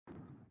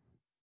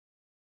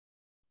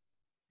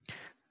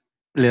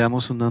Le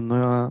damos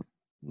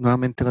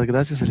nuevamente las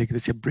gracias a la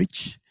Iglesia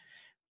Bridge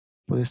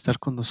por estar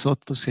con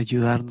nosotros y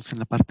ayudarnos en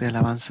la parte de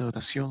alabanza y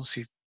oración.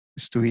 Si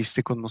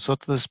estuviste con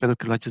nosotros, espero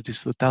que lo hayas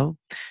disfrutado.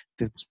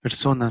 Tenemos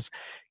personas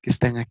que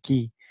están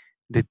aquí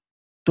de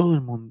todo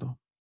el mundo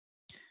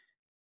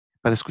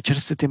para escuchar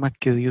este tema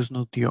que Dios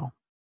nos dio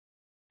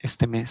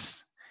este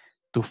mes.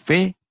 Tu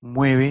fe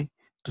mueve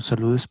tu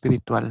salud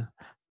espiritual.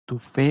 Tu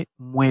fe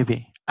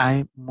mueve,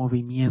 hay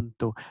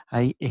movimiento,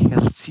 hay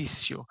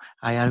ejercicio,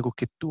 hay algo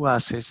que tú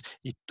haces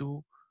y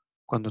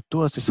cuando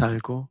tú haces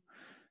algo,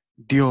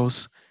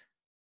 Dios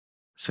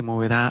se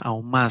moverá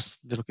aún más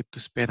de lo que tú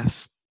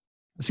esperas.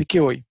 Así que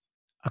hoy,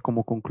 a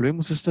como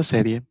concluimos esta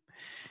serie,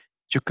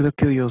 yo creo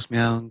que Dios me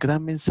ha dado un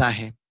gran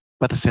mensaje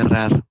para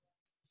cerrar.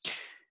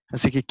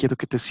 Así que quiero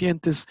que te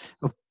sientes,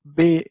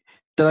 ve,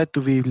 trae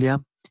tu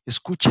Biblia,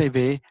 escucha y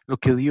ve lo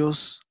que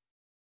Dios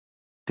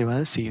te va a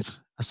decir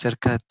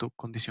acerca de tu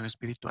condición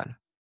espiritual.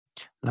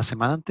 La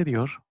semana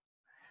anterior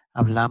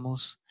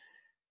hablamos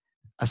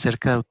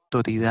acerca de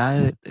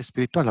autoridad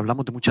espiritual,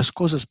 hablamos de muchas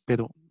cosas,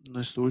 pero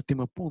nuestro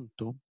último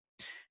punto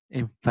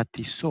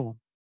enfatizó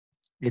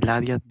el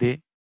área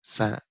de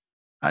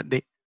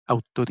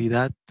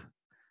autoridad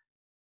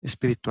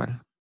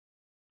espiritual.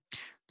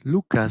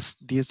 Lucas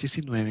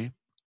 10:19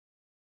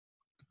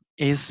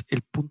 es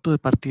el punto de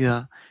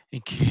partida en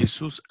que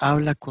Jesús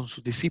habla con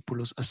sus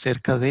discípulos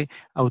acerca de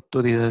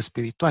autoridad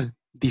espiritual.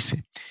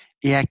 Dice,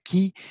 he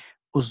aquí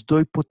os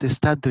doy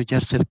potestad de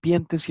hollar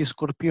serpientes y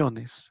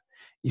escorpiones,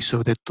 y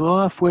sobre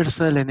toda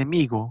fuerza del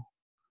enemigo,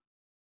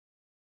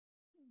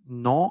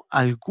 no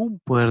algún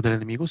poder del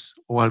enemigo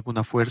o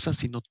alguna fuerza,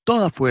 sino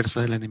toda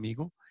fuerza del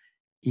enemigo,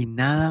 y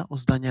nada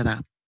os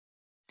dañará.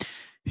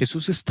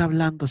 Jesús está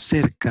hablando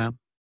acerca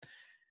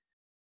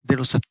de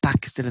los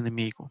ataques del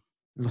enemigo,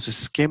 los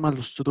esquemas,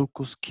 los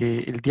trucos que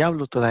el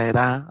diablo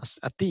traerá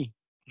a ti.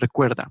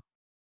 Recuerda,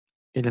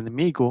 el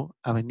enemigo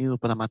ha venido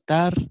para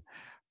matar,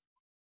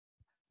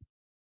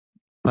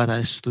 para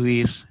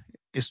destruir.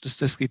 Esto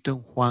está escrito en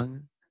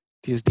Juan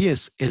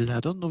 10:10. El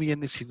ladrón no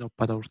viene sino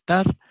para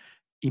hurtar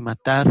y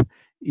matar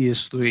y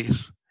destruir.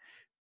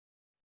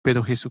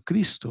 Pero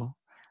Jesucristo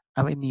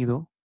ha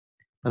venido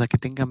para que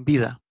tengan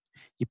vida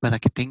y para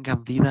que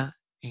tengan vida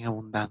en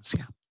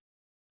abundancia.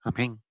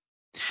 Amén.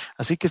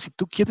 Así que si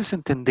tú quieres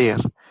entender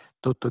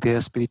tu autoridad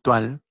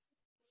espiritual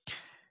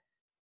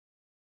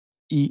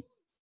y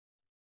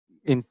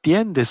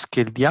entiendes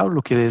que el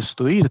diablo quiere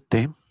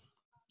destruirte,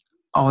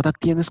 ahora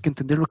tienes que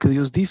entender lo que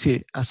Dios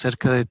dice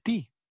acerca de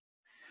ti.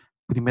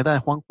 Primera de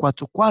Juan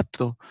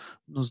 4:4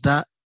 nos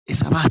da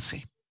esa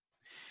base.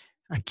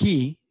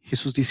 Aquí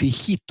Jesús dice,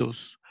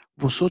 hijitos,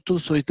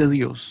 vosotros sois de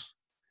Dios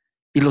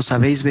y los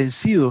habéis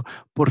vencido,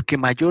 porque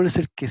mayor es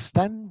el que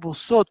está en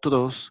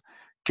vosotros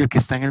que el que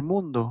está en el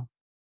mundo.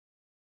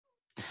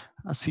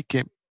 Así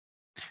que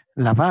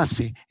la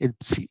base, el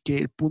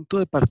punto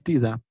de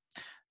partida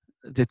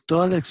de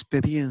toda la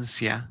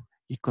experiencia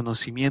y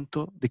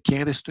conocimiento de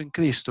quién eres tú en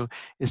Cristo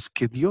es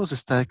que Dios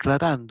está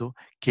declarando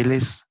que Él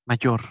es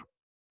mayor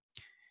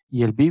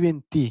y Él vive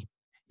en ti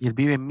y Él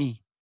vive en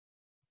mí.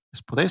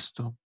 Es por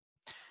esto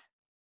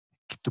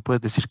que tú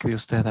puedes decir que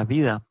Dios te da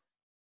vida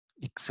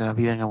y que se da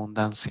vida en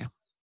abundancia.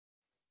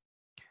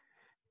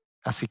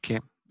 Así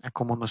que,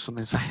 como nuestro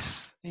mensaje,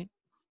 ¿sí?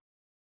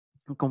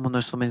 Como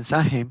nuestro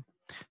mensaje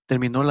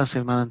terminó la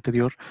semana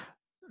anterior,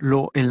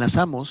 lo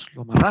enlazamos,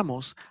 lo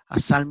amarramos a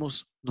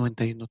Salmos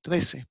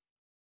 91:13.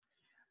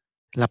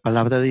 La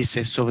palabra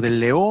dice, sobre el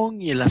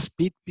león y el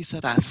aspid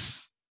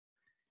pisarás,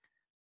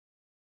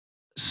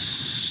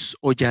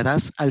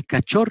 hollarás al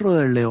cachorro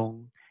del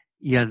león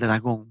y al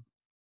dragón.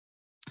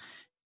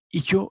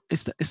 Y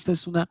esta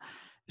es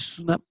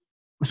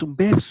un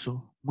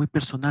verso muy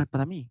personal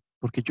para mí,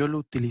 porque yo lo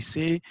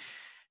utilicé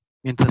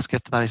mientras que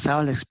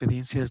atravesaba la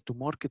experiencia del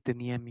tumor que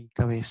tenía en mi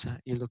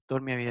cabeza y el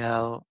doctor me había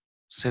dado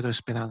cero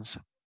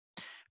esperanza.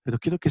 Pero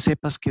quiero que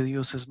sepas que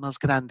Dios es más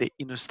grande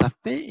y nuestra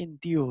fe en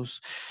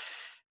Dios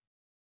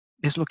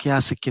es lo que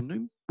hace que no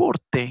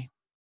importe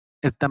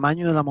el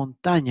tamaño de la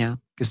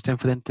montaña que está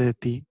enfrente de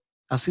ti.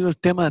 Ha sido el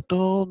tema de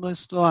todo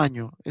nuestro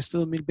año, este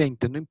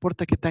 2020. No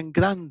importa qué tan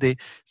grande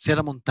sea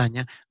la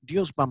montaña,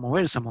 Dios va a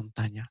mover esa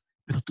montaña.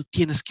 Pero tú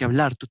tienes que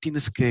hablar, tú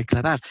tienes que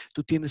declarar,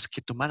 tú tienes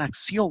que tomar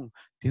acción,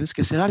 tienes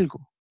que hacer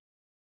algo.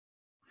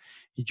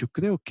 Y yo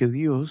creo que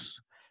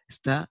Dios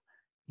está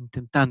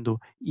intentando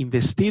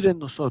investir en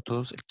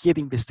nosotros, Él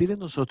quiere investir en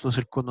nosotros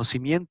el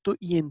conocimiento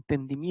y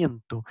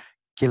entendimiento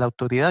que la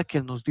autoridad que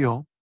Él nos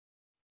dio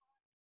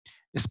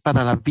es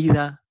para la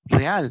vida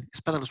real,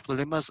 es para los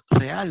problemas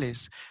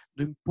reales.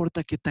 No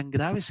importa qué tan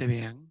graves se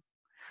vean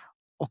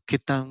o qué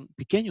tan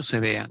pequeños se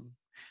vean.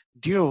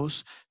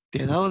 Dios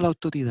te ha dado la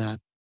autoridad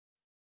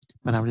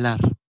para hablar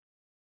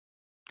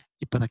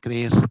y para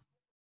creer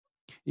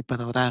y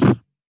para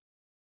orar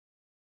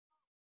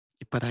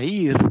y para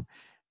ir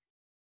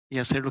y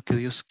hacer lo que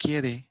Dios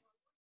quiere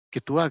que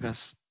tú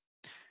hagas.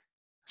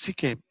 Así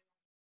que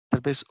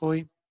tal vez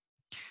hoy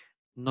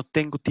no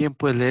tengo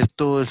tiempo de leer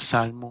todo el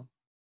Salmo,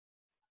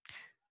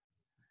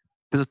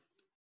 pero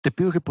te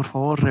pido que por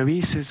favor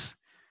revises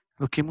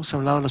lo que hemos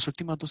hablado las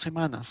últimas 2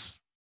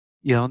 semanas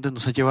y a dónde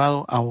nos ha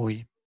llevado a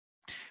hoy.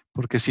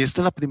 Porque si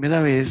esta es la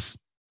primera vez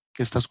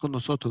que estás con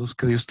nosotros,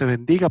 que Dios te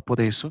bendiga por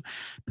eso,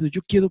 pero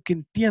yo quiero que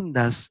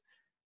entiendas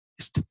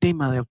este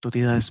tema de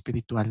autoridad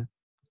espiritual,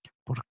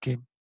 porque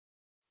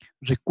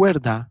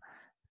recuerda,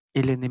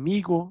 el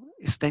enemigo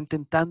está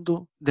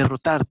intentando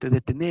derrotarte,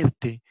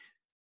 detenerte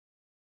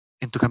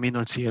en tu camino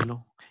al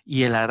cielo,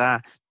 y él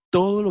hará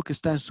todo lo que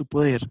está en su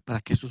poder para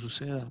que eso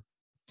suceda.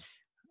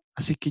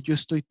 Así que yo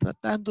estoy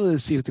tratando de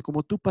decirte,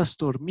 como tu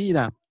pastor,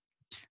 mira,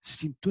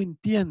 si tú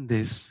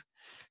entiendes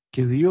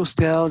que Dios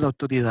te ha dado la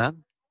autoridad,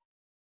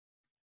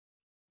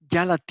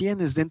 ya la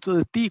tienes dentro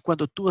de ti.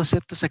 Cuando tú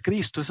aceptas a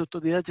Cristo, esa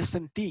autoridad ya está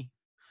en ti.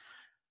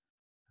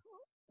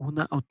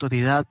 Una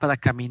autoridad para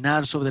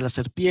caminar sobre la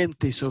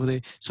serpiente y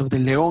sobre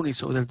el león y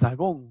sobre el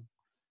dragón.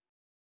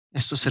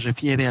 Esto se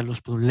refiere a los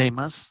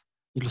problemas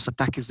y los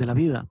ataques de la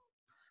vida.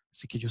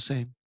 Así que yo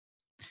sé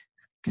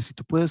que si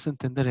tú puedes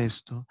entender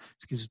esto,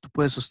 es que si tú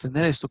puedes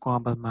sostener esto con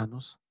ambas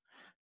manos,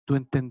 tú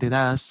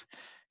entenderás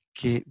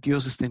que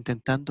Dios está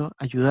intentando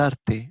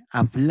ayudarte a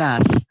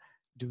hablar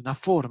de una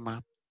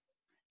forma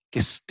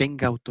que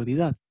tenga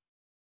autoridad.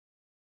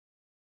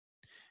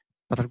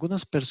 Para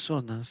algunas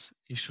personas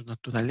y su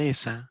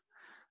naturaleza,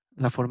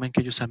 la forma en que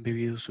ellos han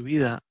vivido su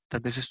vida, tal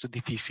vez esto es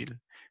difícil,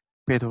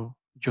 pero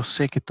yo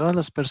sé que todas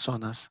las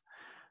personas,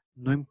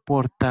 no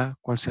importa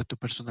cuál sea tu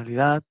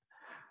personalidad,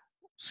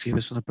 si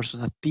eres una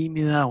persona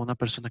tímida, una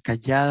persona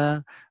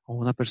callada o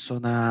una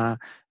persona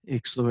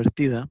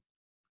extrovertida,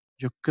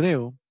 yo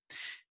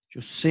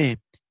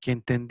sé que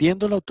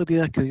entendiendo la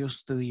autoridad que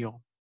Dios te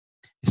dio,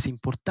 es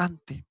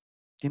importante,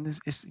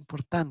 es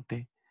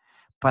importante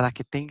para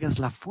que tengas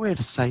la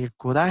fuerza y el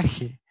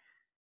coraje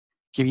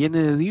que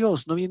viene de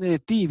Dios, no viene de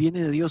ti,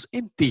 viene de Dios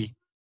en ti.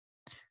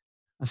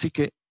 Así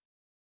que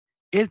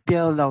Él te ha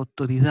dado la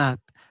autoridad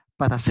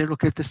para hacer lo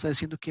que Él te está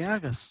diciendo que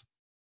hagas.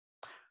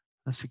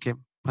 Así que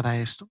para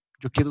esto,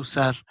 yo quiero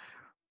usar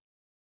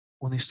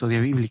una historia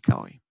bíblica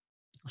hoy.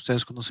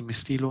 Ustedes conocen mi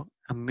estilo,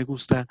 a mí me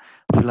gusta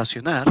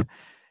relacionar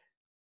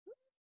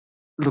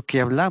lo que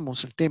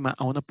hablamos, el tema,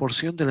 a una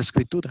porción de la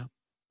Escritura,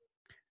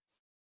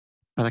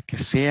 para que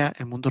sea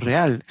el mundo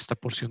real esta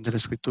porción de la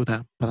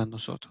Escritura para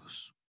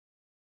nosotros.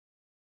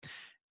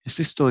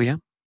 Esta historia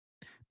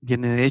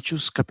viene de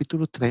Hechos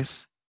capítulo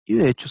 3 y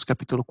de Hechos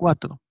capítulo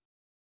 4.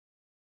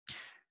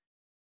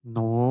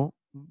 No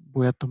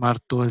voy a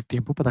tomar todo el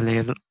tiempo para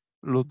leer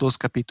los 2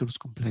 capítulos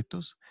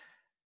completos,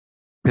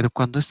 pero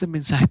cuando este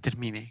mensaje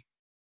termine,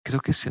 creo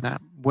que será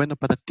bueno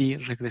para ti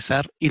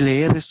regresar y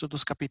leer estos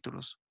 2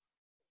 capítulos.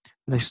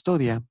 La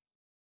historia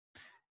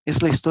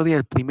es la historia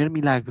del primer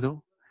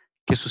milagro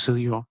que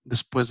sucedió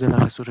después de la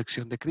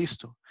resurrección de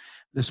Cristo,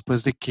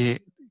 después de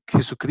que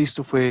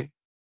Jesucristo fue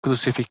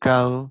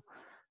crucificado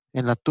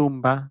en la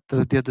tumba,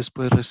 3 días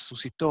después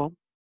resucitó,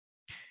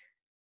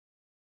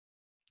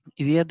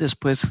 y días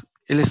después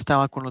Él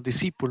estaba con los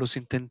discípulos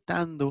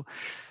intentando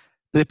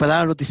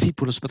preparar a los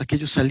discípulos para que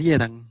ellos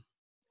salieran,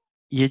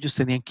 y ellos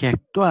tenían que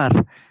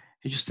actuar,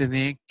 ellos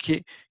tenían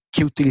que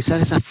utilizar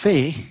esa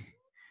fe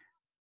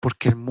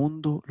porque el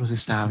mundo los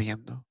estaba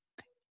viendo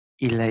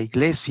y la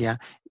iglesia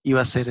iba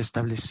a ser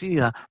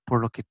establecida por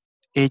lo que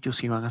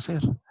ellos iban a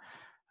hacer.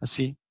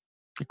 Así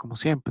que, como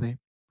siempre,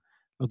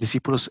 los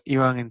discípulos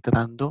iban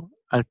entrando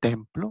al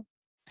templo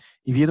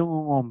y vieron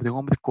un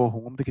hombre cojo,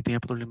 un hombre que tenía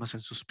problemas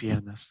en sus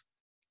piernas,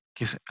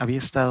 que había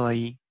estado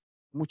ahí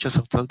muchas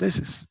otras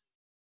veces.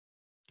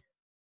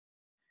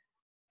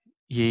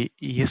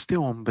 Y este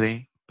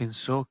hombre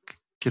pensó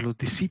que los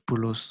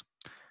discípulos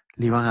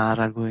le iban a dar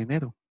algo de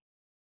dinero.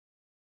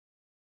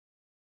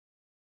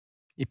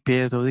 Y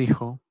Pedro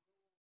dijo,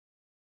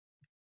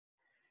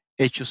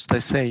 Hechos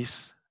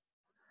 3:6,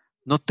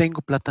 no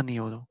tengo plata ni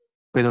oro,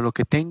 pero lo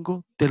que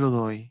tengo te lo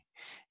doy.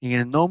 En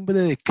el nombre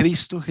de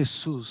Cristo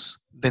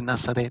Jesús de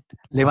Nazaret,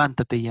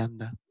 levántate y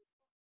anda.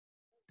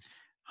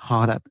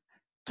 Ahora,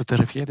 tú te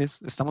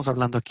refieres, estamos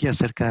hablando aquí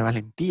acerca de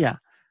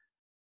valentía,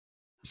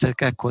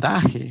 acerca de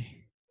coraje,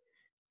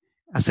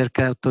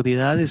 acerca de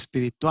autoridad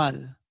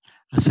espiritual,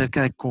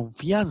 acerca de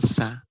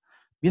confianza.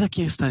 Mira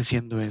quién está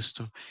diciendo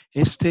esto.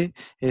 Este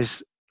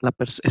es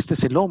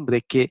el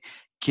hombre que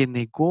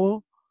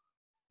negó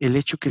el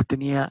hecho que él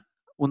tenía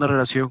una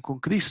relación con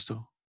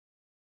Cristo,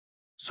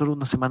 solo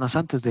unas semanas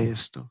antes de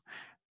esto.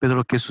 Pero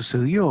lo que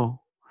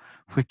sucedió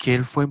fue que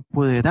él fue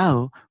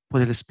empoderado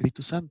por el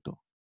Espíritu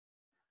Santo.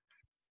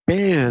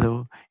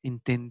 Pedro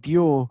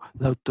entendió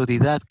la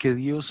autoridad que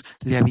Dios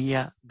le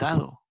había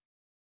dado,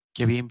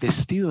 que había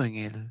investido en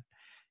él,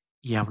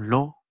 y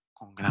habló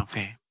con gran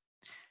fe.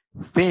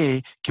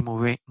 Fe que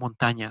mueve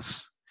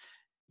montañas.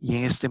 Y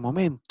en este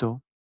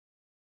momento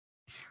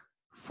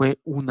fue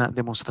una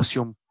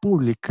demostración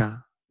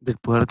pública del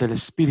poder del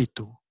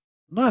Espíritu.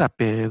 No era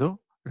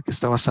Pedro el que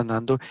estaba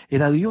sanando,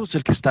 era Dios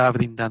el que estaba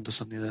brindando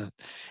sanidad.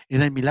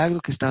 Era el milagro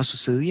que estaba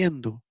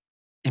sucediendo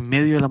en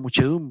medio de la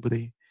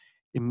muchedumbre,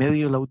 en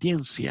medio de la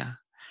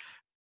audiencia,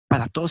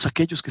 para todos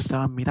aquellos que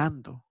estaban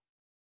mirando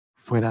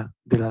fuera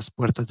de las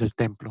puertas del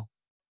templo.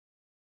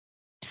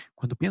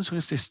 Cuando pienso en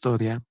esta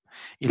historia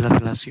y la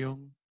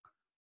relación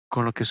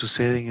con lo que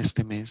sucede en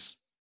este mes,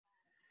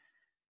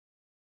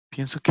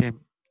 pienso que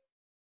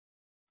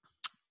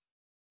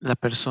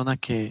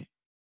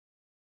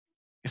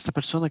esta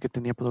persona que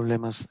tenía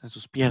problemas en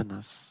sus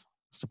piernas,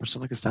 esta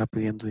persona que estaba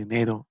pidiendo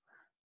dinero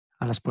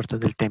a las puertas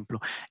del templo,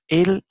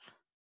 él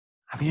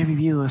había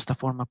vivido de esta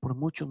forma por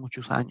muchos,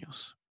 muchos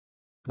años,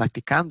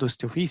 practicando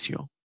este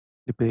oficio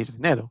de pedir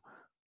dinero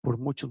por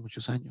muchos,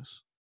 muchos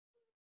años.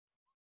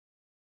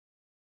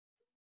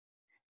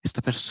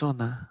 Esta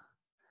persona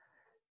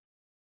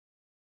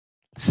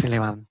se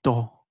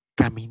levantó,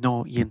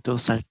 caminó y entró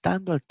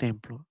saltando al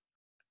templo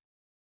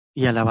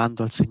y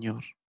alabando al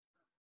Señor.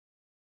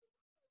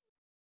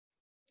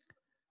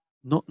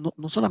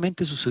 No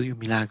solamente sucedió un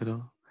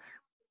milagro,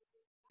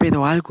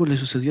 pero algo le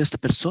sucedió a esta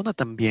persona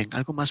también,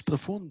 algo más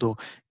profundo,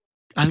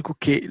 algo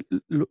que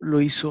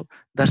lo hizo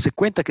darse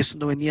cuenta que esto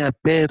no venía de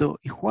Pedro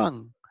y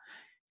Juan.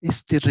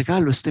 Este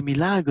regalo, este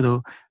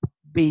milagro,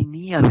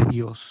 venía de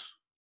Dios.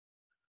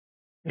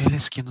 Él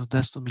es quien nos da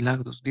estos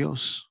milagros,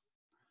 Dios.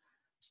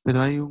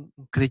 Pero hay un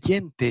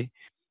creyente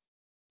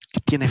que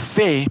tiene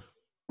fe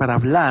para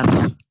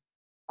hablar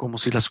como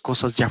si las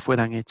cosas ya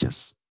fueran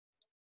hechas.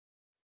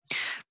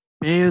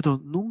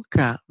 Pedro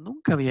nunca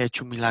había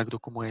hecho un milagro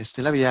como este.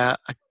 Él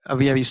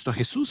había visto a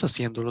Jesús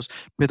haciéndolos,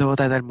 pero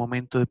ahora era el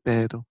momento de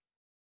Pedro.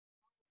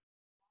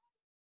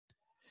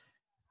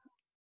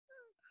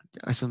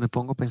 A veces me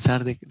pongo a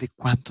pensar de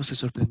cuánto se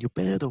sorprendió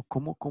Pedro,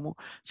 cómo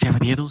se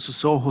abrieron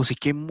sus ojos y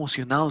qué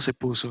emocionado se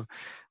puso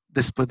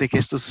después de que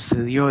esto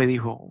sucedió y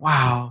dijo,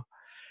 wow,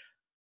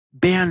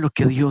 vean lo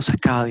que Dios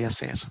acaba de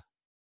hacer.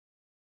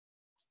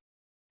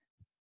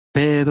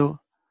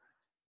 Pedro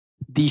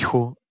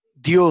dijo,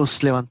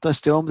 Dios levantó a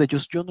este hombre,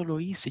 yo no lo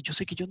hice, yo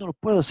sé que yo no lo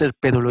puedo hacer,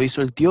 pero lo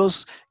hizo el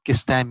Dios que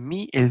está en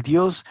mí, el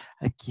Dios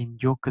a quien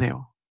yo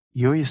creo.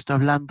 Y hoy estoy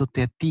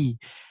hablándote a ti,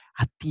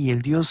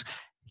 el Dios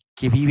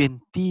que vive en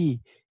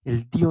ti,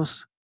 el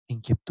Dios en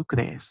quien tú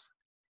crees.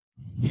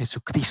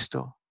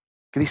 Jesucristo,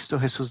 Cristo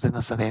Jesús de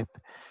Nazaret,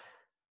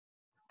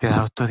 te da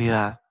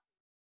autoridad.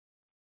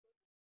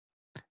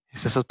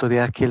 Es esa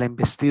autoridad que Él ha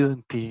investido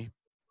en ti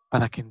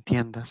para que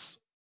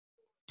entiendas.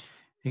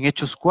 En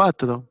Hechos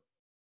 4,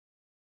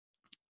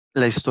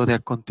 la historia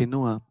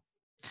continúa,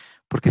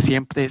 porque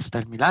siempre está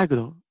el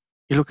milagro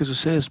y lo que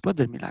sucede después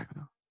del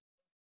milagro.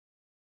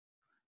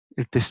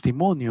 El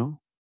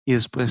testimonio y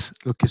después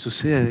lo que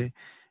sucede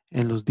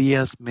en los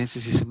días,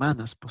 meses y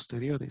semanas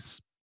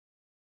posteriores.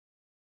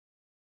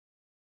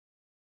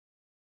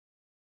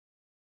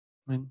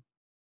 Amén.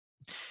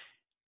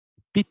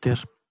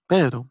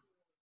 Pedro,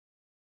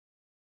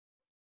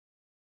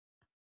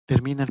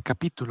 termina el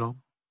capítulo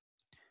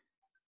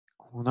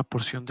con una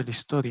porción de la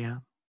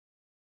historia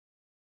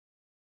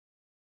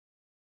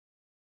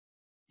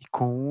y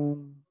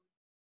con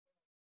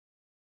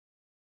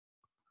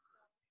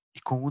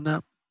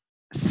una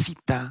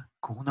cita,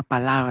 con una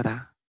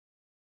palabra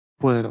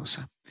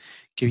poderosa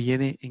que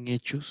viene en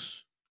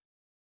Hechos,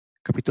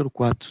 capítulo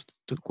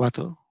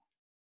 4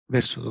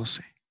 verso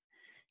 12,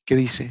 que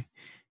dice,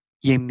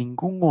 y en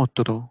ningún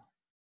otro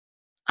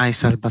hay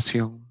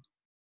salvación.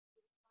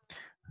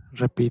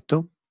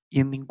 Repito, y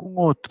en ningún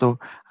otro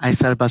hay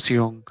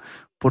salvación,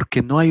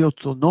 porque no hay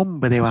otro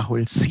nombre bajo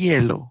el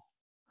cielo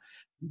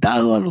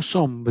dado a los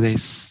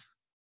hombres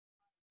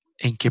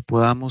en que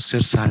podamos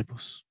ser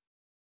salvos.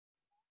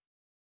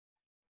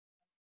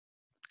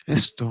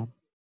 Esto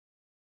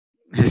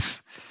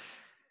es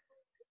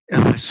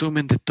el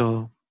resumen de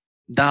todo,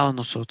 dado a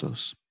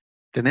nosotros.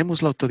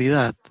 Tenemos la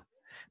autoridad,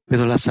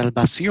 pero la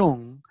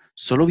salvación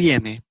solo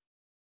viene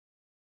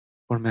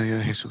por medio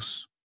de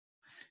Jesús.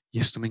 Y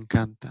esto me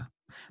encanta.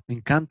 Me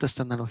encanta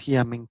esta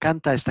analogía, me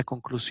encanta esta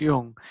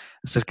conclusión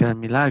acerca del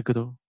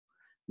milagro.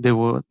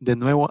 De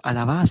nuevo a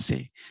la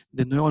base,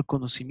 de nuevo al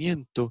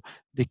conocimiento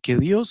de que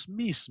Dios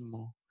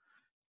mismo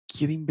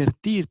quiere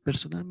invertir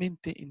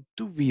personalmente en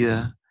tu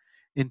vida,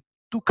 en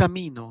tu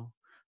camino.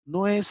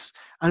 No es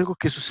algo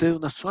que sucede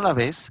una sola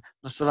vez,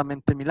 no es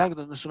solamente el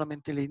milagro, no es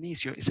solamente el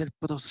inicio, es el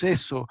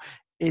proceso,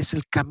 es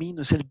el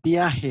camino, es el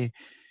viaje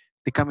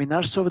de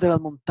caminar sobre las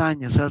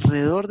montañas,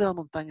 alrededor de las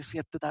montañas y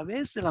a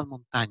través de las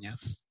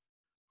montañas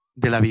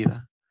de la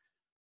vida.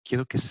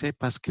 Quiero que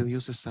sepas que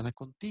Dios estará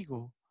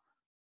contigo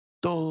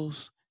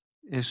todos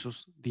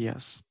esos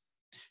días.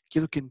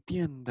 Quiero que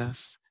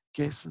entiendas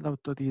que es la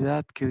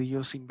autoridad que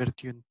Dios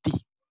invirtió en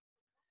ti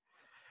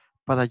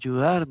para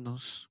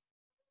ayudarnos.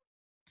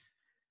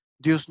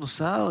 Dios nos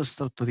ha dado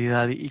esta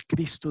autoridad y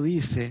Cristo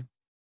dice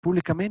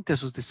públicamente a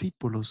sus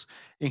discípulos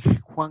en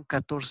Juan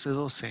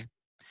 14:12,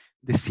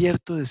 de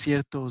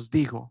cierto os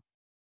digo,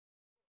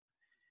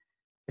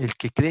 el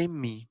que cree en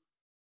mí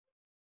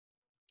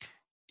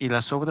y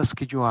las obras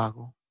que yo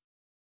hago,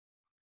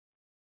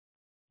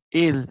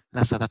 Él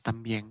las hará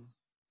también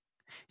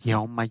y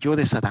aún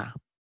mayores hará,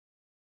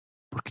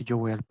 porque yo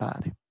voy al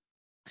Padre.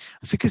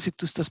 Así que si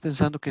tú estás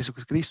pensando que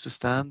Jesucristo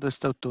está dando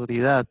esta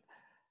autoridad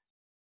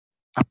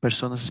a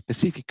personas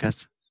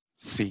específicas,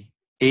 sí,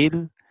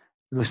 Él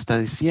lo está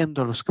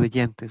diciendo a los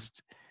creyentes.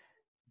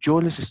 Yo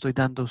les estoy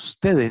dando a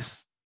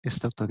ustedes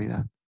esta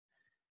autoridad.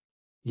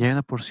 Y hay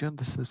una porción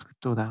de esta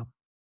escritura.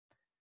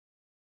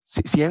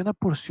 Si hay una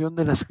porción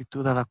de la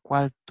escritura a la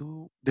cual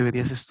tú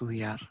deberías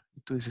estudiar,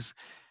 y tú dices,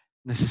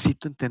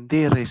 necesito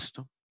entender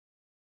esto,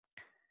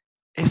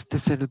 este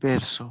es el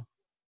verso,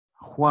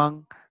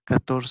 Juan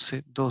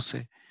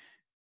 14:12,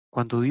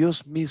 cuando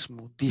Dios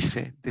mismo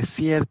dice, de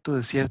cierto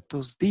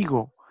os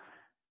digo,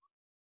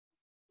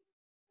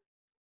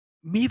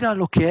 mira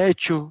lo que ha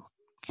hecho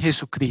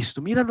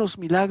Jesucristo, mira los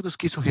milagros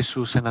que hizo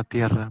Jesús en la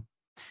tierra.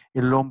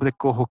 El hombre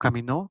cojo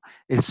caminó,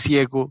 el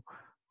ciego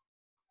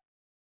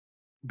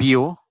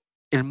vio,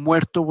 el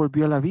muerto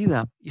volvió a la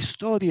vida,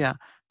 historia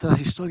tras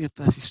historia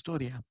tras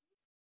historia.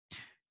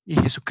 Y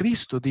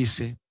Jesucristo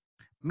dice,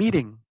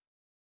 miren,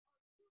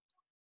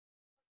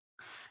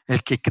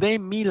 el que cree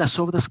en mí las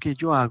obras que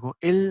yo hago,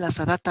 él las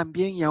hará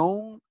también y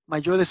aún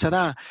mayores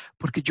hará,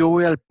 porque yo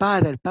voy al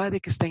Padre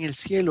que está en el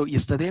cielo, y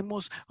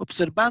estaremos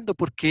observando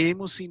porque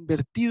hemos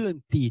invertido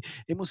en ti,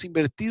 hemos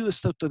invertido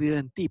esta autoridad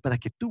en ti para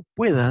que tú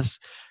puedas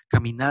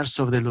caminar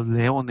sobre los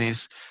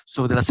leones,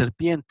 sobre las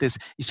serpientes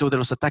y sobre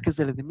los ataques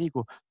del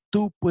enemigo.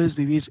 Tú puedes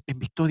vivir en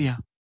victoria.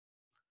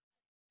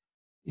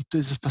 Y tú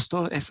dices,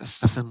 pastor,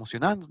 estás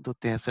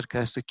emocionándote acerca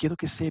de esto y quiero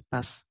que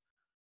sepas,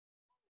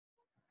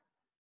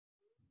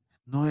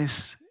 no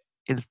es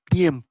el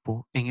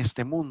tiempo en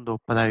este mundo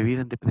para vivir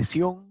en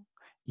depresión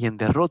y en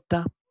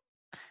derrota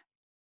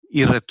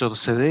y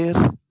retroceder.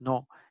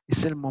 No,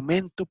 es el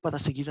momento para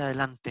seguir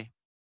adelante.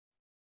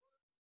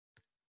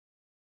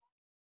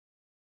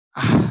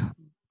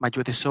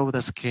 Mayores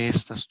obras que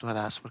estas tú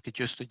harás, porque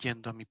yo estoy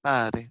yendo a mi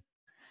Padre.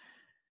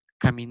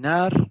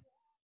 Caminar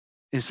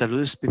en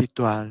salud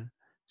espiritual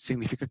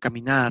significa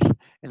caminar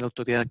en la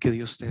autoridad que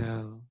Dios te ha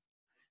dado.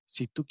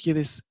 Si tú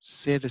quieres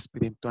ser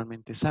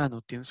espiritualmente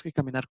sano, tienes que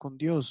caminar con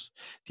Dios,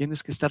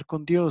 tienes que estar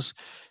con Dios,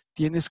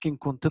 tienes que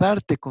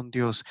encontrarte con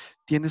Dios,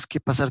 tienes que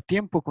pasar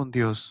tiempo con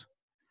Dios.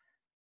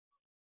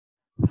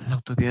 La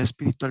autoridad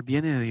espiritual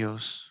viene de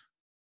Dios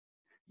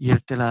y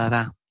Él te la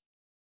dará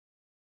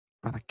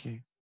para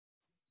que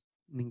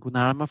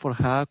ninguna arma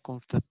forjada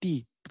contra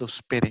ti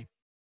prospere.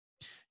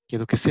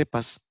 Quiero que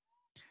sepas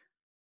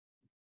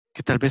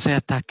que tal vez hay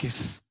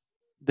ataques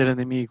del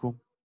enemigo,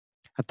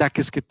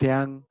 ataques que te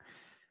han,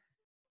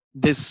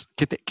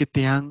 que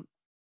te han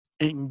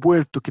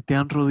envuelto, que te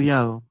han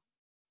rodeado.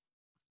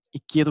 Y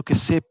quiero que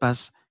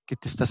sepas que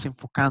te estás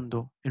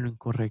enfocando en lo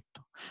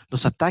incorrecto.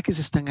 Los ataques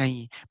están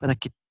ahí para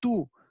que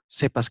tú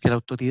sepas que la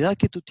autoridad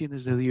que tú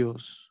tienes de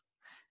Dios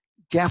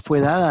ya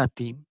fue dada a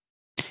ti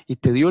y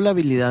te dio la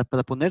habilidad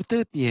para ponerte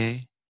de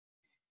pie.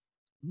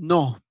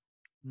 No,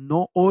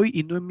 no hoy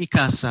y no en mi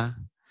casa,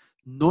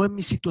 no en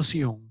mi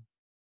situación.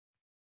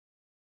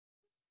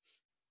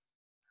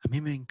 A mí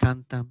me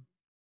encanta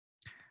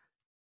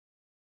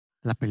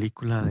la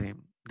película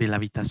de la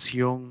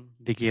habitación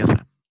de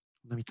guerra,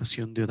 una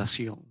habitación de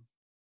oración,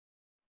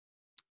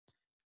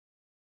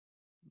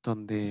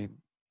 donde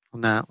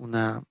una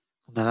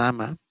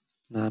dama,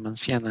 una dama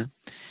anciana,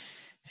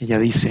 ella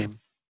dice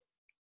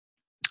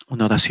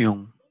una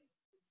oración.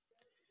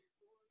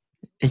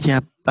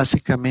 Ella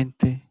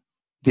básicamente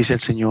dice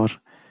al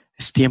Señor,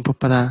 es tiempo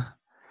para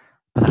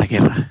la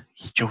guerra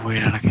y yo voy a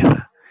ir a la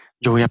guerra.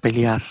 Yo voy a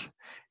pelear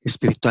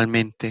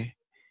espiritualmente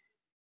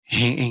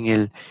en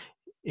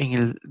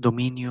el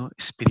dominio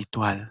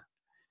espiritual,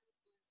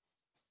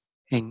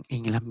 en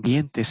el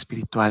ambiente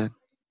espiritual.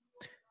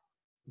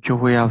 Yo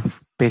voy a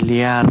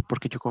pelear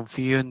porque yo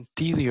confío en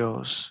ti,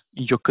 Dios,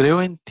 y yo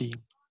creo en ti.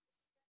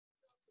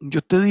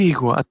 Yo te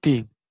digo a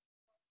ti,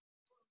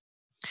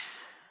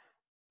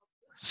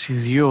 si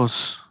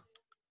Dios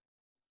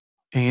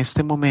en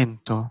este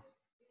momento,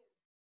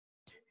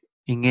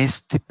 en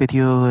este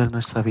periodo de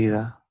nuestra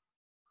vida,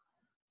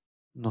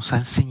 nos ha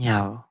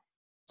enseñado,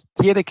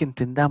 quiere que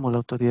entendamos la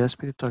autoridad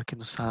espiritual que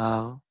nos ha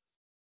dado,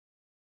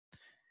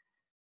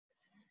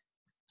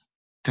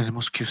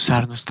 tenemos que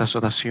usar nuestras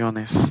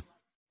oraciones.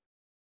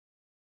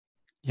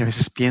 Y a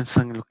veces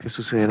piensan en lo que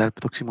sucederá el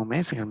próximo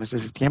mes, en el mes de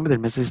septiembre. El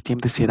mes de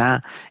septiembre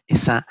será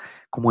esa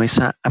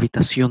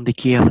habitación de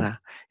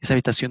guerra, esa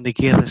habitación de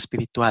guerra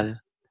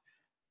espiritual.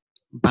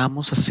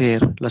 Vamos a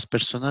ser las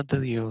personas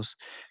de Dios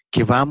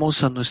que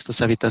vamos a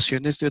nuestras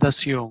habitaciones de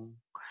oración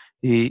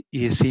y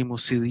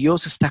decimos, si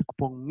Dios está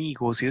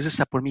conmigo, si Dios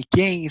está por mí,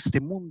 ¿quién en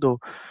este mundo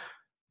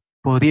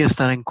podría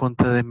estar en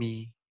contra de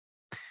mí?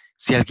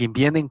 Si alguien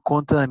viene en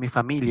contra de mi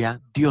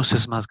familia, Dios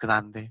es más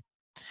grande.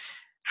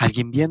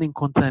 Alguien viene en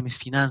contra de mis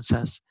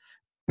finanzas,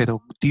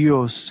 pero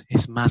Dios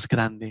es más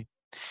grande.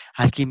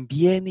 Alguien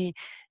viene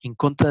en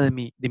contra de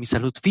mi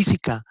salud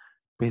física,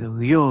 pero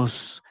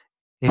Dios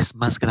es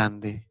más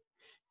grande.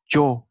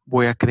 Yo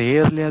voy a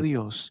creerle a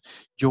Dios.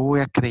 Yo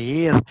voy a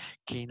creer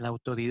que en la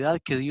autoridad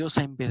que Dios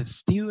ha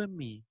investido en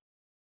mí,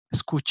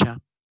 escucha,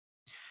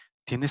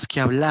 tienes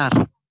que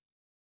hablar,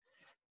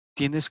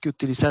 tienes que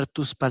utilizar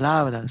tus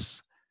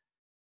palabras.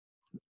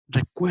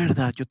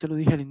 Recuerda, yo te lo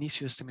dije al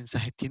inicio de este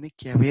mensaje, tiene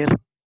que haber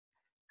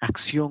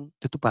acción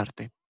de tu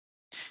parte.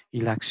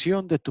 Y la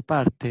acción de tu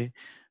parte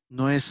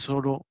no es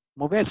solo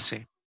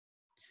moverse.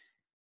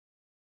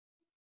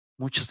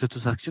 Muchas de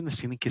tus acciones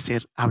tienen que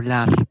ser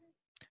hablar,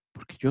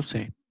 porque yo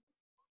sé,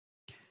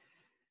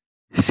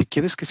 si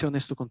quieres que sea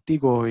honesto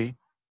contigo hoy,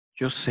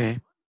 yo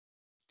sé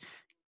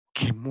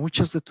que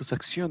muchas de tus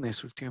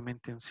acciones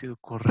últimamente han sido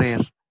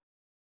correr,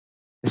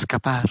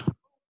 escapar,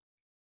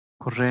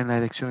 correr en la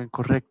dirección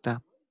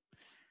incorrecta,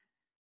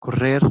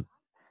 correr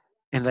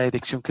en la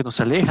dirección que nos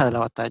aleja de la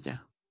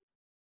batalla.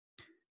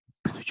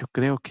 Pero yo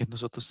creo que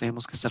nosotros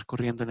tenemos que estar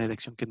corriendo en la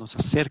dirección que nos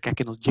acerca,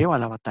 que nos lleva a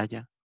la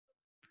batalla,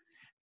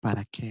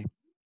 para que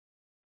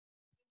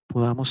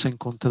podamos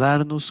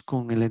encontrarnos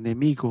con el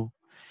enemigo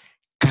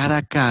cara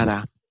a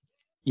cara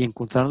y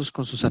encontrarnos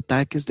con sus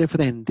ataques de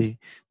frente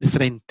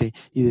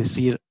y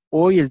decir,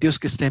 hoy el Dios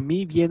que está en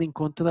mí viene en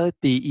contra de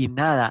ti y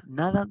nada,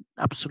 nada,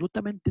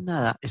 absolutamente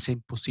nada es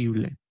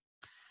imposible.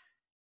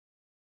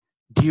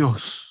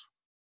 Dios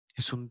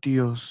es un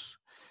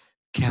Dios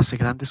que hace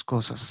grandes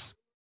cosas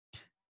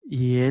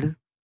y Él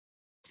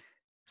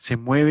se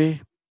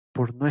mueve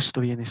por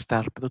nuestro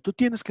bienestar, pero tú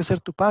tienes que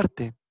hacer tu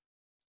parte.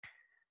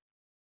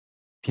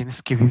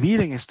 Tienes que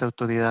vivir en esta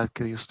autoridad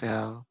que Dios te ha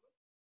dado.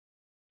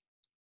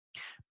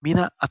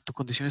 Mira a tu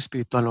condición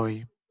espiritual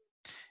hoy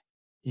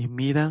y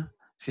mira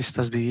si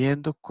estás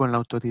viviendo con la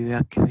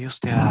autoridad que Dios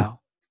te ha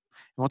dado.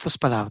 En otras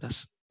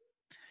palabras,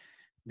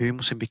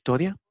 ¿vivimos en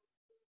victoria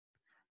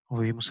o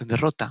vivimos en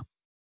derrota?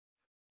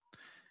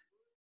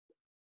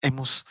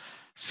 Hemos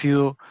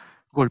sido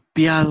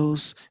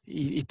golpeados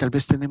y tal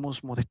vez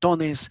tenemos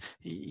moretones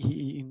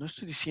y no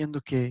estoy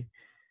diciendo que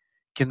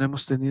no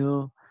hemos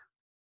tenido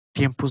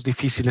tiempos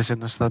difíciles en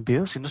nuestras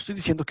vidas y no estoy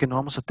diciendo que no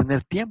vamos a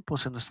tener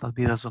tiempos en nuestras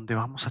vidas donde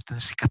vamos a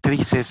tener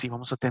cicatrices y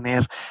vamos a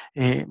tener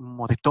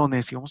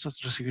moretones y vamos a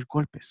recibir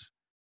golpes,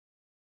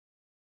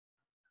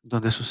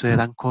 donde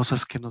sucederán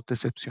cosas que nos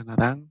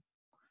decepcionarán,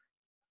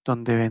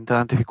 donde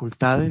vendrán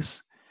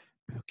dificultades,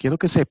 pero quiero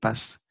que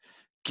sepas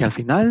que al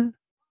final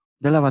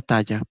de la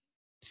batalla,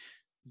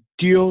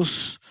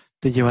 Dios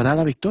te llevará a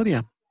la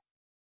victoria.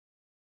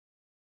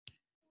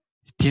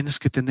 Tienes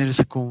que tener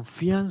esa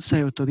confianza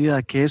y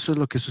autoridad que eso es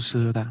lo que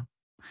sucederá.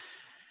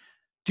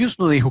 Dios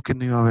no dijo que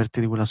no iba a haber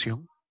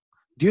tribulación.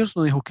 Dios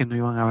no dijo que no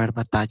iban a haber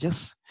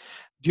batallas.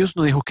 Dios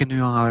no dijo que no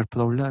iban a haber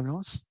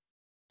problemas.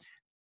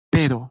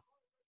 Pero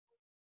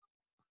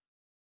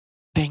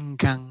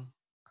tengan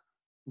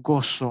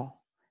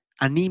gozo,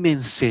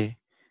 anímense.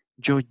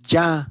 Yo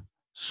ya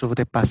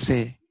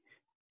sobrepasé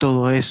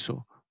todo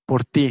eso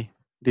por ti,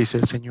 dice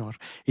el Señor.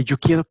 Y yo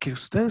quiero que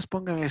ustedes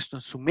pongan esto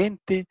en su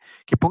mente,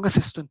 que pongas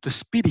esto en tu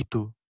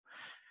espíritu,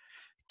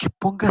 que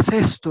pongas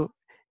esto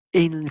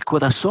en el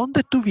corazón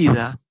de tu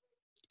vida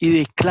y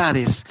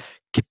declares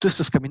que tú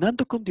estás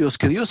caminando con Dios,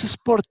 que Dios es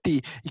por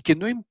ti y que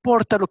no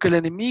importa lo que el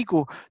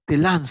enemigo te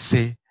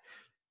lance,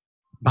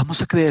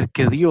 vamos a creer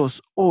que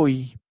Dios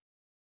hoy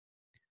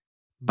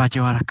va a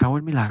llevar a cabo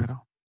el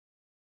milagro.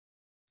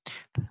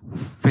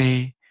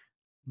 Fe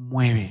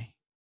mueve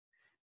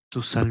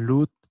tu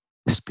salud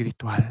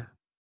espiritual.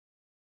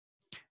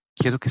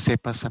 Quiero que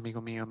sepas,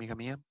 amigo mío, amiga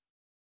mía,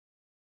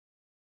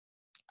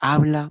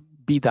 habla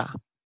vida.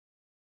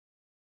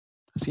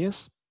 Así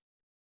es.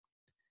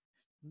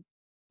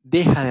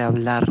 Deja de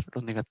hablar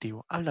lo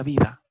negativo. Habla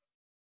vida.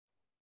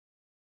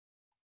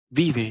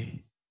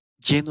 Vive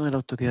lleno de la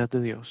autoridad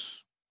de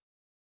Dios.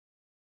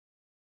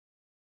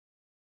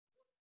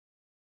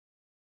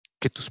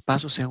 Que tus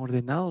pasos sean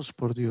ordenados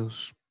por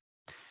Dios.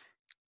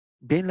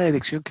 Ve en la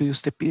dirección que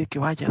Dios te pide que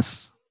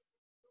vayas.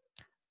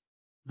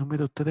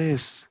 Número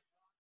 3.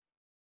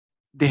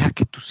 Deja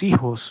que tus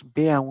hijos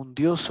vean un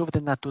Dios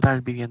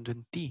sobrenatural viviendo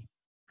en ti.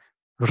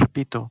 Lo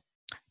repito.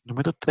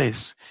 Número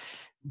 3.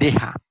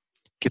 Deja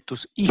que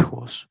tus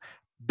hijos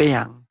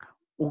vean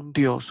un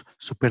Dios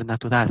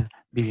supernatural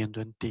viviendo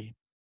en ti.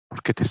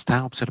 Porque te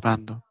están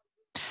observando.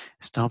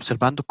 Están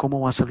observando cómo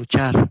vas a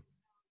luchar.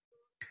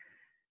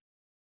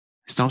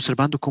 Están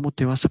observando cómo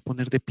te vas a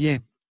poner de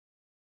pie.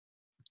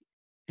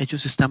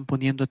 Ellos están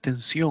poniendo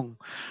atención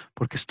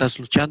porque estás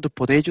luchando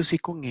por ellos y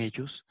con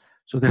ellos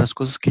sobre las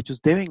cosas que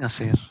ellos deben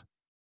hacer.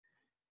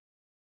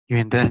 Y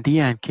vendrá el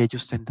día en que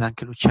ellos tendrán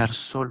que luchar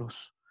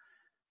solos.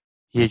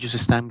 Y ellos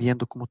están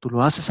viendo cómo tú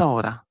lo haces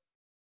ahora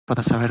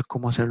para saber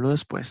cómo hacerlo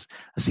después.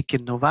 Así que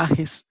no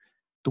bajes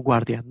tu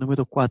guardia.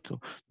 Número 4,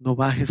 no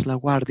bajes la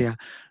guardia.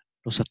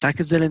 Los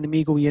ataques del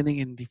enemigo vienen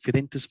en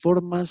diferentes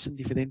formas, en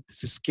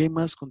diferentes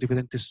esquemas, con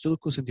diferentes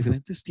trucos, en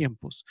diferentes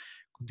tiempos,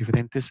 con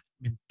diferentes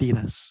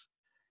mentiras.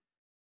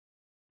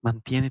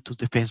 Mantiene tus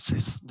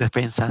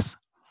defensas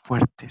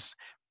fuertes.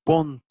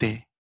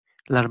 Ponte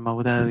la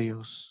armadura de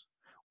Dios.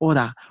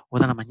 Ora en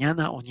la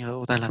mañana,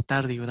 ora en la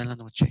tarde y ora en la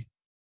noche.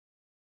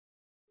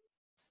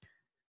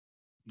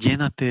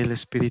 Llénate del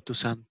Espíritu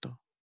Santo.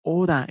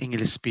 Ora en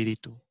el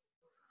Espíritu.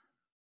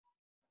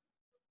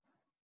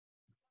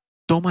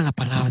 Toma la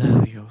palabra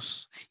de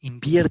Dios.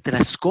 Inviértela,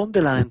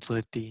 escóndela dentro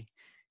de ti.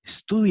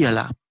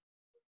 Estúdiala.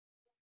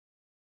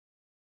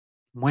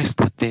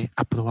 Muéstrate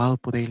aprobado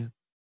por Él.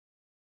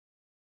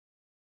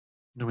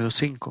 Número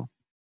 5.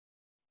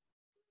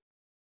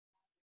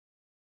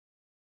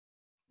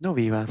 No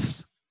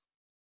vivas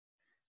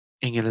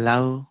en el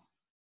lado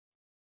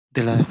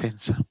de la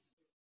defensa.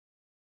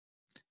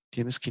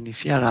 Tienes que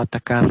iniciar a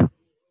atacar.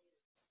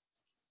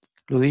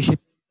 Lo dije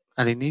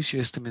al inicio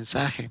de este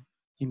mensaje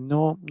y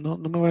no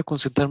me voy a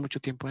concentrar mucho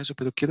tiempo en eso,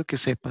 pero quiero que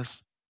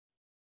sepas,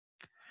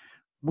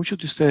 muchos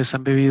de ustedes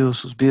han vivido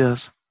sus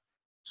vidas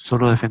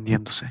solo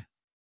defendiéndose.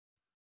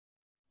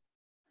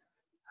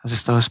 Has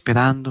estado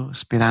esperando,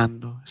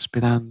 esperando,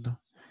 esperando.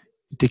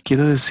 Y te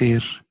quiero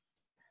decir,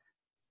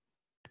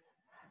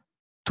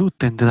 tú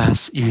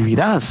tendrás y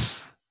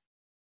vivirás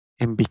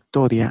en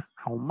victoria,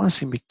 aún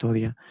más en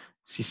victoria,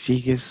 si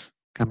sigues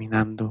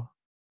caminando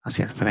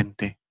hacia el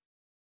frente.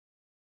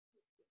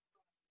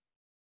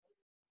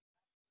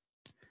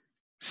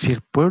 Si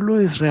el pueblo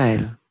de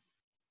Israel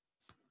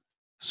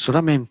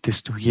solamente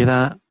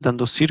estuviera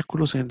dando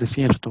círculos en el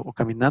desierto o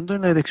caminando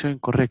en la dirección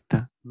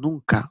incorrecta,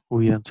 nunca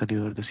hubieran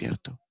salido del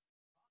desierto.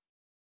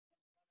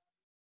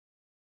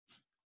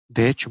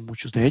 De hecho,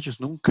 muchos de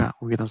ellos nunca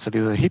hubieran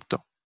salido de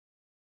Egipto.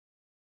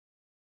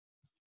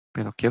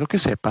 Pero quiero que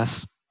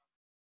sepas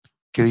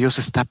que Dios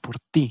está por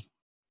ti.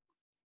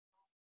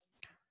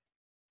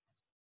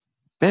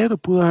 Pedro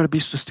pudo haber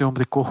visto a este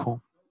hombre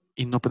cojo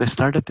y no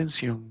prestarle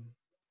atención.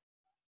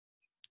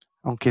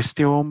 Aunque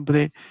este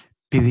hombre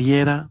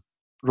pidiera,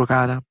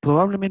 rogara,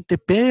 probablemente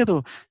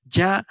Pedro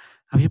ya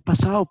había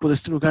pasado por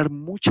este lugar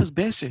muchas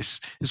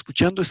veces,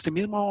 escuchando a este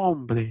mismo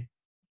hombre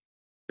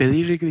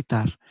pedir y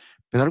gritar.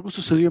 Pero algo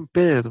sucedió en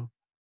Pedro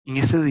en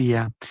ese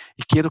día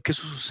y quiero que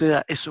eso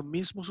suceda, eso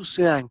mismo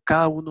suceda en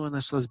cada una de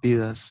nuestras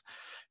vidas,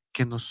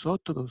 que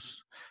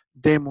nosotros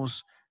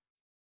demos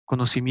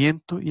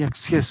conocimiento y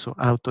acceso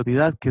a la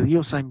autoridad que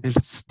Dios ha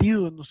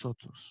investido en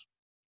nosotros.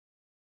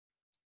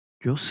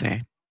 Yo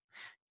sé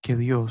que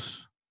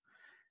Dios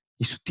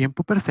y su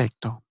tiempo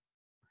perfecto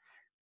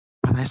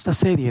para esta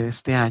serie de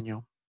este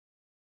año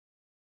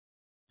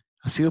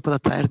ha sido para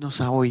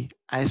traernos a hoy,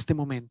 a este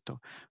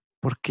momento,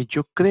 porque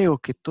yo creo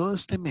que todo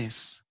este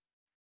mes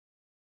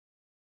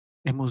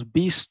hemos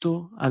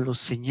visto a las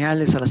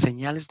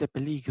señales de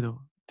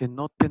peligro de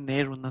no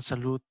tener una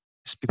salud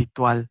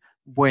espiritual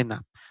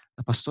buena.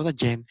 La pastora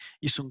Jen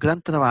hizo un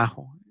gran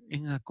trabajo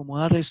en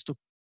acomodar esto,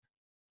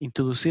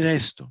 introducir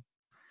esto.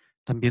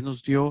 También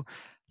nos dio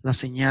las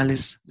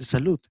señales de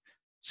salud.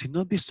 Si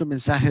no has visto el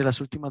mensaje de las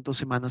últimas 2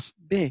 semanas,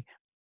 ve,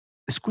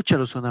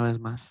 escúchalos una vez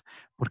más,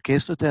 porque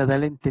esto te dará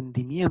el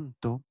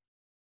entendimiento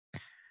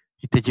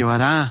y te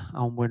llevará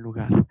a un buen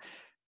lugar.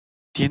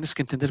 Tienes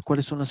que entender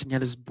cuáles son las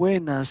señales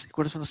buenas y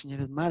cuáles son las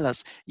señales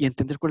malas y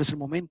entender cuál es el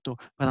momento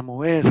para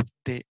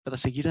moverte, para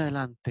seguir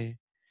adelante.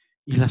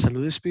 Y la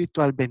salud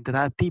espiritual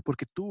vendrá a ti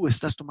porque tú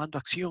estás tomando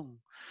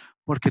acción,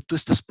 porque tú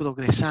estás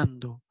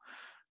progresando.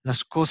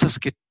 Las cosas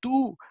que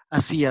tú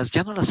hacías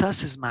ya no las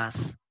haces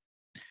más.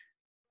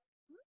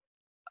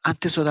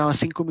 Antes orabas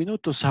 5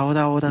 minutos,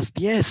 ahora oras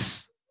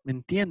 10. ¿Me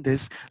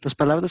entiendes? Las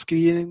palabras que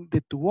vienen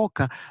de tu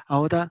boca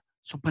ahora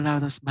son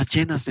palabras más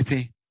llenas de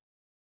fe.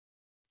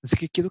 Así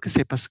que quiero que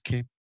sepas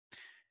que,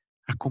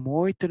 a como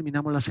hoy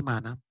terminamos la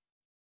semana,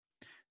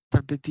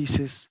 tal vez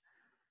dices,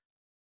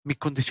 mi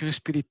condición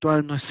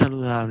espiritual no es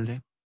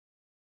saludable.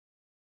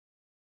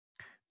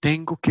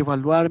 Tengo que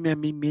evaluarme a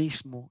mí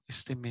mismo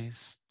este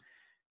mes.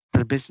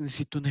 Tal vez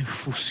necesito una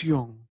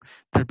infusión,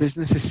 tal vez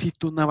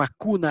necesito una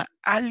vacuna,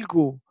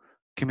 algo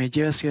que me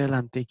lleve hacia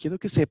adelante. Y quiero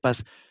que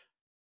sepas,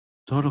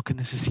 todo lo que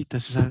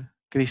necesitas es a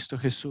Cristo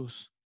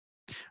Jesús.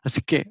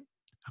 Así que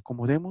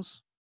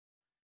acomodemos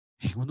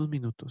en unos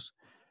minutos.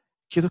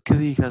 Quiero que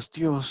digas,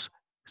 Dios,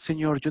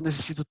 Señor, yo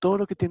necesito todo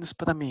lo que tienes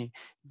para mí.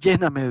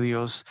 Lléname,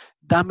 Dios,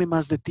 dame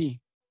más de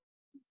ti.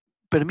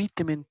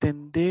 Permíteme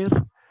entender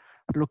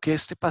lo que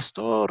este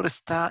pastor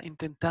está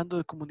intentando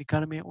de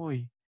comunicarme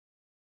hoy.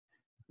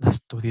 La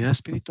autoridad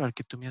espiritual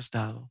que tú me has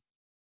dado.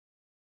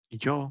 Y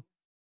yo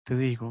te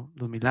digo,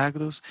 los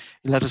milagros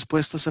y las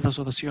respuestas a las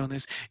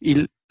oraciones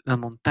y las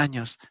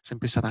montañas se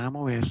empezarán a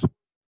mover.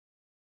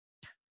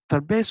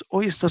 Tal vez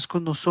hoy estás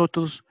con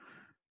nosotros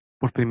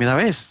por primera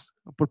vez,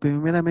 o por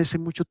primera vez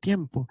en mucho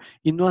tiempo,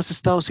 y no has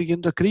estado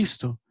siguiendo a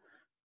Cristo.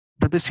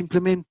 Tal vez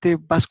simplemente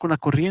vas con la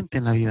corriente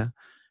en la vida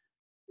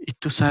y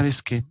tú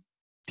sabes que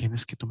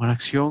tienes que tomar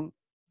acción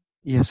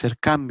y hacer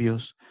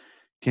cambios.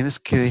 Tienes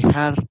que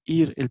dejar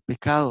ir el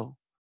pecado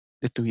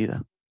de tu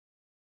vida.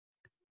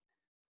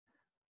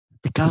 El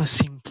pecado es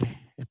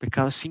simple. El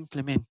pecado es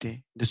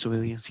simplemente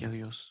desobediencia a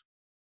Dios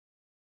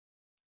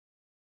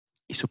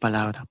y su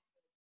palabra.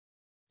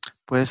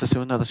 Puedes hacer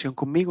una oración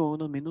conmigo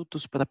unos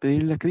minutos para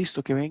pedirle a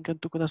Cristo que venga en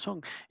tu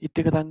corazón y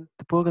te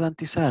puedo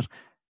garantizar,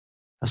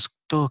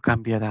 todo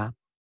cambiará.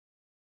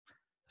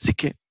 Así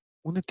que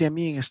únete a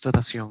mí en esta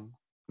oración.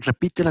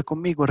 Repítela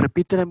conmigo,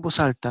 repítela en voz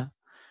alta.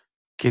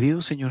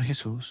 Querido Señor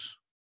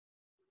Jesús,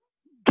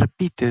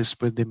 repite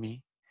después de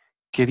mí.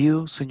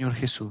 Querido Señor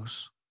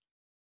Jesús,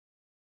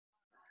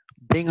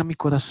 ven a mi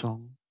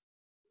corazón,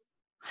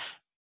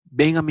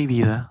 ven a mi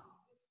vida.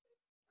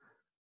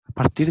 A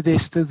partir de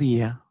este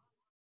día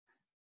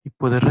y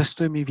por el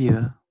resto de mi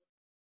vida,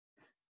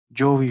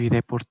 yo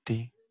viviré por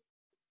ti.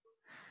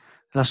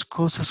 Las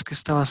cosas que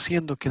estaba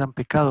haciendo que eran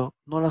pecado,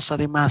 no las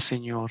haré más,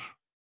 Señor,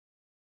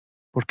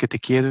 porque te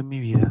quiero en mi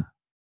vida.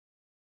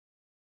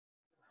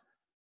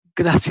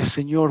 Gracias,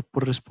 Señor,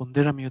 por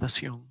responder a mi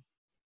oración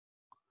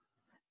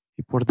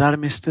y por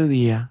darme este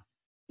día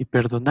y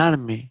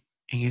perdonarme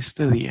en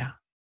este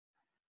día.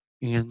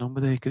 En el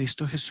nombre de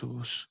Cristo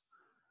Jesús.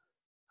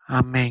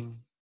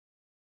 Amén.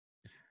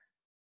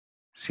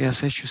 Si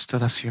has hecho esta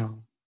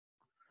oración,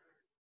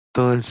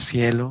 todo el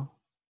cielo,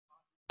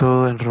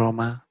 todo en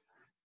Roma,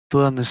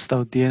 toda nuestra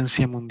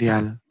audiencia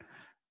mundial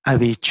ha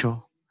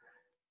dicho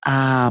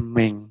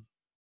amén.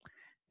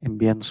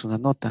 Envíanos una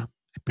nota.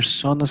 Hay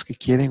personas que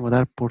quieren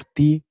orar por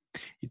ti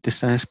y te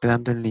están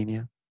esperando en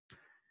línea.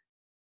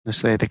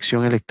 Nuestra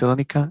dirección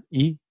electrónica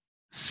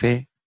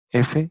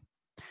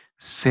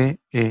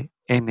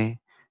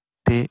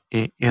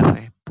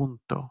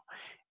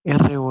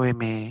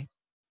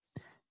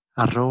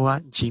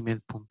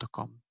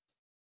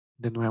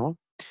De nuevo,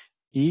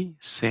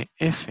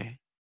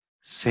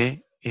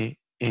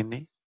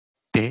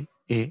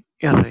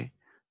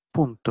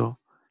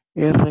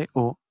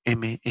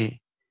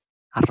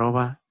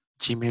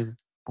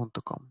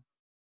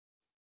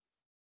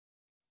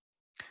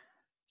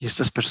 Y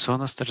estas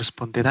personas te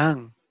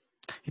responderán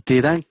y te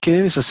dirán qué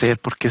debes hacer,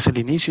 porque es el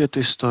inicio de tu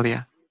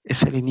historia,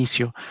 es el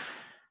inicio.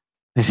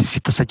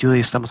 Necesitas ayuda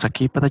y estamos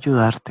aquí para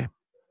ayudarte.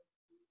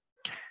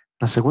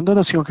 La segunda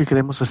oración que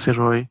queremos hacer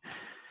hoy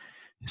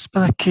es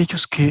para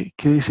aquellos que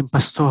dicen,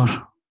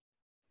 pastor,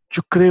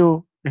 yo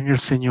creo en el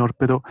Señor,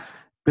 pero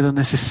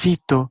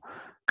necesito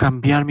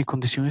cambiar mi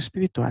condición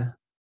espiritual.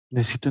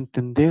 Necesito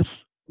entender,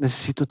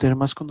 necesito tener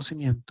más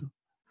conocimiento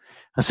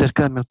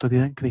acerca de mi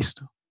autoridad en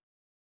Cristo.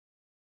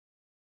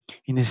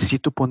 Y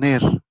necesito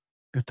poner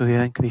mi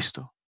autoridad en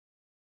Cristo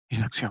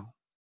en acción.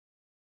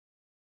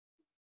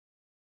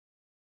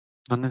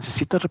 No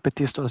necesitas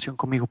repetir esta oración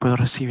conmigo, pero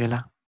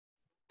recíbela.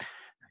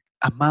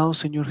 Amado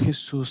Señor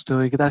Jesús, te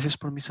doy gracias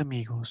por mis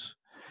amigos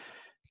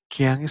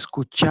que han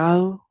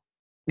escuchado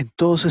en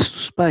todos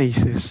estos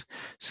países.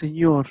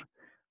 Señor,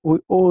 hoy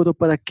oro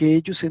para que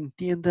ellos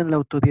entiendan la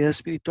autoridad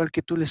espiritual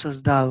que tú les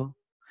has dado.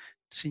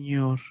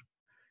 Señor,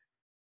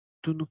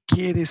 tú no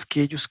quieres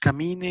que ellos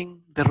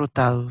caminen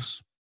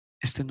derrotados.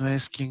 Este no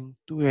es quien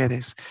tú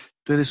eres.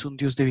 Tú eres un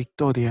Dios de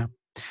victoria.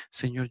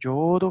 Señor, yo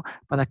oro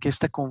para que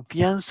esta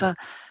confianza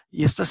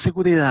y esta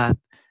seguridad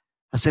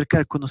acerca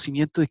del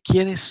conocimiento de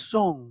quiénes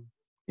son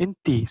en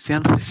ti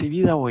sean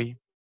recibida hoy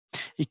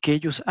y que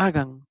ellos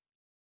hagan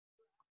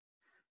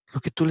lo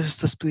que tú les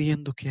estás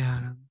pidiendo que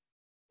hagan.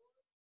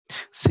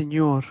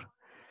 Señor,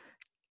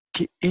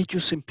 que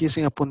ellos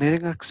empiecen a poner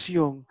en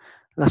acción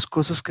las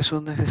cosas que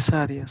son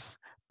necesarias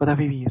para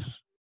vivir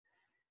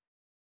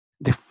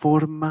de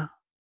forma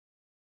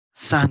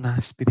sana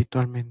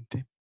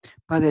espiritualmente.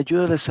 Padre,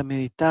 ayúdales a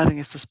meditar en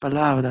estas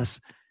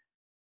palabras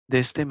de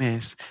este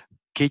mes,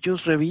 que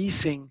ellos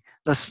revisen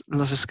las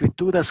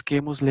escrituras que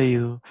hemos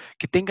leído,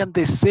 que tengan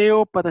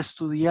deseo para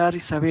estudiar y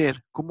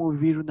saber cómo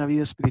vivir una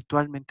vida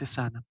espiritualmente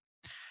sana.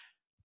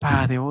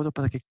 Padre, oro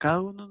para que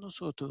cada uno de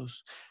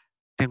nosotros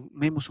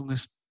tenemos un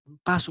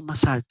paso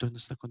más alto en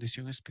nuestra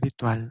condición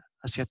espiritual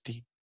hacia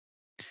ti.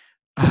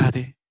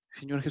 Padre,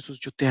 Señor Jesús,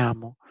 yo te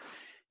amo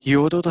y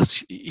oro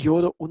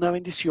una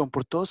bendición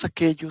por todos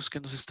aquellos que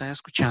nos están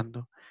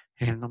escuchando,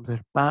 en el nombre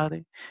del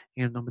Padre,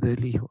 en el nombre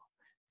del Hijo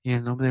y en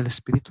el nombre del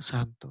Espíritu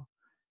Santo.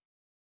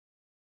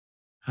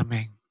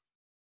 Amén.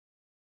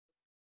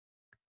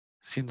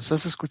 Si nos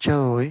has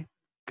escuchado hoy,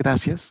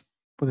 gracias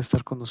por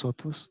estar con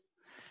nosotros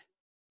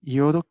y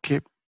oro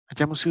que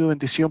hayamos sido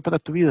bendición para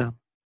tu vida.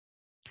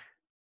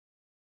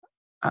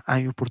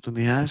 Hay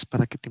oportunidades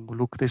para que te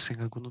involucres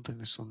en alguno de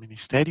nuestros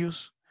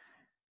ministerios.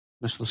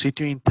 Nuestro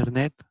sitio de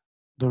internet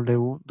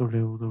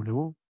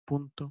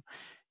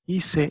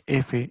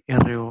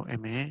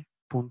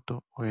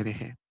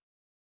www.icfrome.org.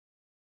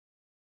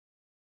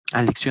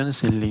 Hay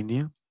lecciones en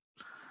línea,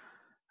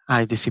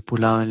 hay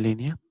discipulado en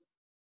línea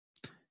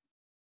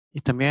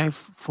y también hay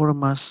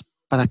formas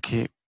para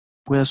que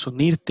puedas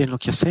unirte en lo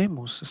que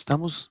hacemos.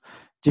 Estamos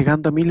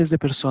llegando a miles de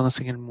personas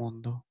en el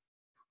mundo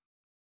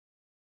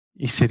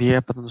y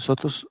sería para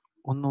nosotros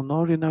un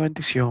honor y una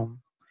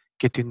bendición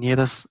que te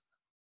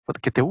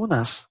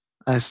unas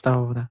a esta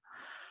obra.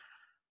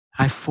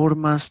 Hay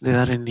formas de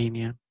dar en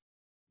línea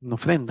una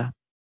ofrenda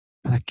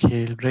para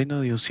que el reino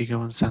de Dios siga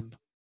avanzando.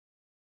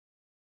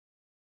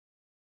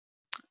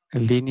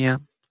 En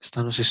línea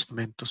están los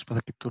instrumentos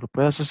para que tú lo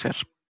puedas hacer.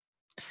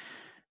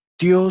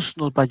 Dios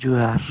nos va a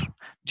ayudar.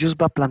 Dios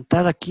va a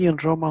plantar aquí en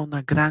Roma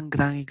una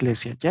gran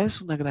iglesia. Ya es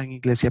una gran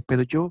iglesia,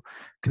 pero yo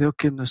creo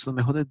que nuestros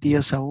mejores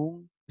días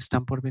aún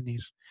están por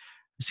venir.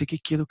 Así que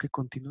quiero que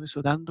continúes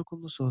orando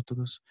con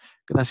nosotros.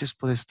 Gracias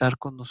por estar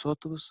con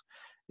nosotros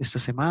esta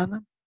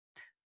semana.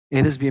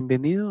 Eres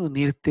bienvenido a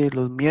unirte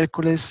los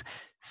miércoles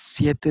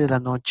 7 de la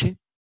noche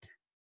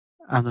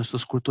a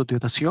nuestros cultos de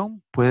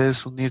oración.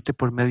 Puedes unirte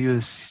por medio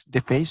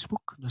de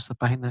Facebook, nuestra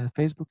página de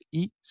Facebook,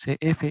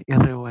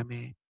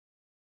 ICFROME.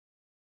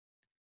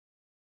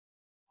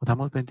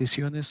 Oramos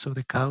bendiciones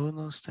sobre cada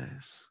uno de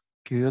ustedes.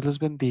 Que Dios los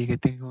bendiga y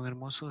tengan un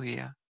hermoso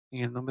día.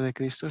 En el nombre de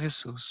Cristo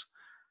Jesús.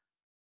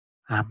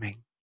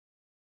 Amén.